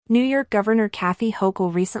New York Governor Kathy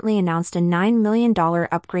Hochul recently announced a $9 million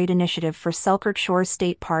upgrade initiative for Selkirk Shores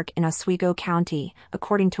State Park in Oswego County,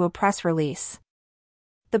 according to a press release.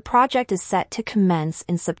 The project is set to commence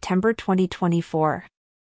in September 2024.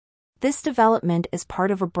 This development is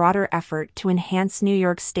part of a broader effort to enhance New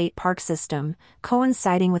York's state park system,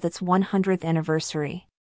 coinciding with its 100th anniversary.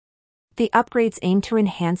 The upgrades aim to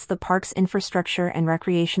enhance the park's infrastructure and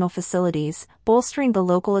recreational facilities, bolstering the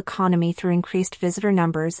local economy through increased visitor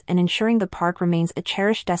numbers and ensuring the park remains a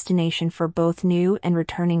cherished destination for both new and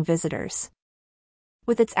returning visitors.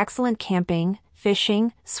 With its excellent camping,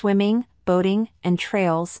 fishing, swimming, boating, and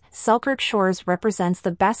trails, Selkirk Shores represents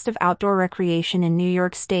the best of outdoor recreation in New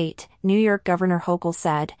York State, New York Governor Hochul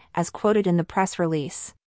said, as quoted in the press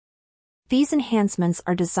release. These enhancements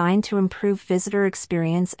are designed to improve visitor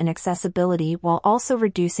experience and accessibility while also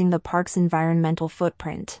reducing the park's environmental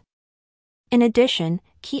footprint. In addition,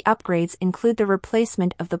 key upgrades include the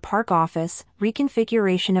replacement of the park office,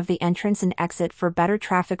 reconfiguration of the entrance and exit for better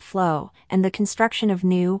traffic flow, and the construction of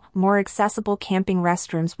new, more accessible camping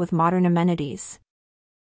restrooms with modern amenities.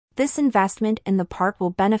 This investment in the park will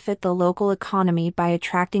benefit the local economy by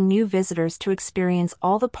attracting new visitors to experience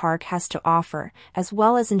all the park has to offer, as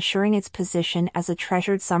well as ensuring its position as a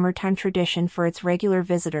treasured summertime tradition for its regular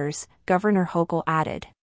visitors, Governor Hochul added.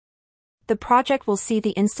 The project will see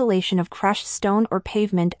the installation of crushed stone or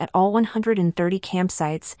pavement at all 130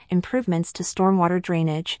 campsites, improvements to stormwater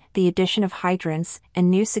drainage, the addition of hydrants,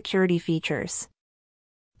 and new security features.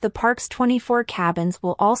 The park's 24 cabins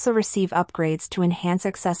will also receive upgrades to enhance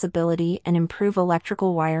accessibility and improve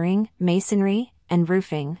electrical wiring, masonry, and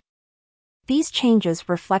roofing. These changes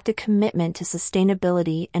reflect a commitment to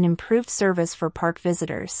sustainability and improved service for park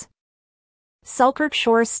visitors. Selkirk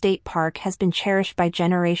Shores State Park has been cherished by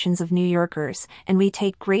generations of New Yorkers, and we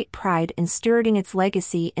take great pride in stewarding its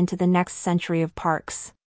legacy into the next century of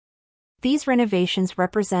parks. These renovations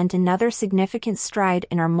represent another significant stride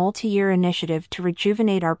in our multi-year initiative to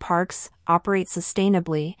rejuvenate our parks, operate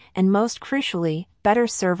sustainably, and most crucially, better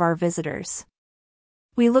serve our visitors.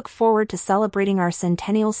 We look forward to celebrating our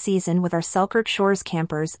centennial season with our Selkirk Shores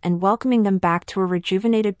campers and welcoming them back to a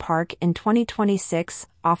rejuvenated park in 2026,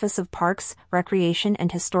 Office of Parks, Recreation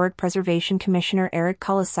and Historic Preservation Commissioner Eric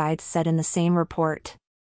Culliside said in the same report.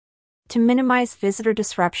 To minimize visitor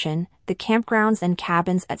disruption, the campgrounds and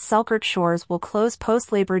cabins at Selkirk Shores will close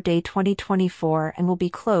post-Labor Day 2024 and will be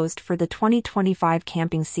closed for the 2025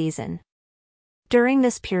 camping season. During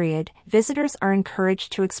this period, visitors are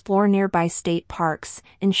encouraged to explore nearby state parks,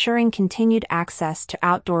 ensuring continued access to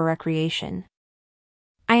outdoor recreation.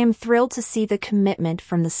 I am thrilled to see the commitment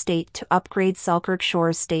from the state to upgrade Selkirk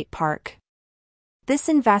Shores State Park. This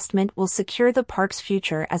investment will secure the park's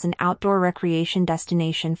future as an outdoor recreation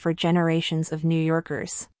destination for generations of New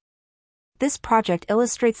Yorkers. This project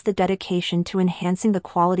illustrates the dedication to enhancing the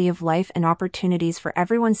quality of life and opportunities for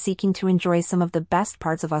everyone seeking to enjoy some of the best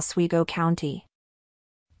parts of Oswego County.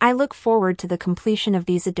 I look forward to the completion of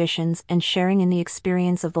these additions and sharing in the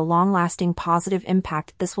experience of the long-lasting positive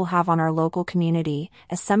impact this will have on our local community,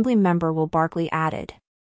 Assemblymember Will Barkley added.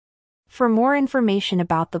 For more information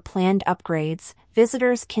about the planned upgrades,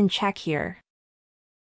 visitors can check here.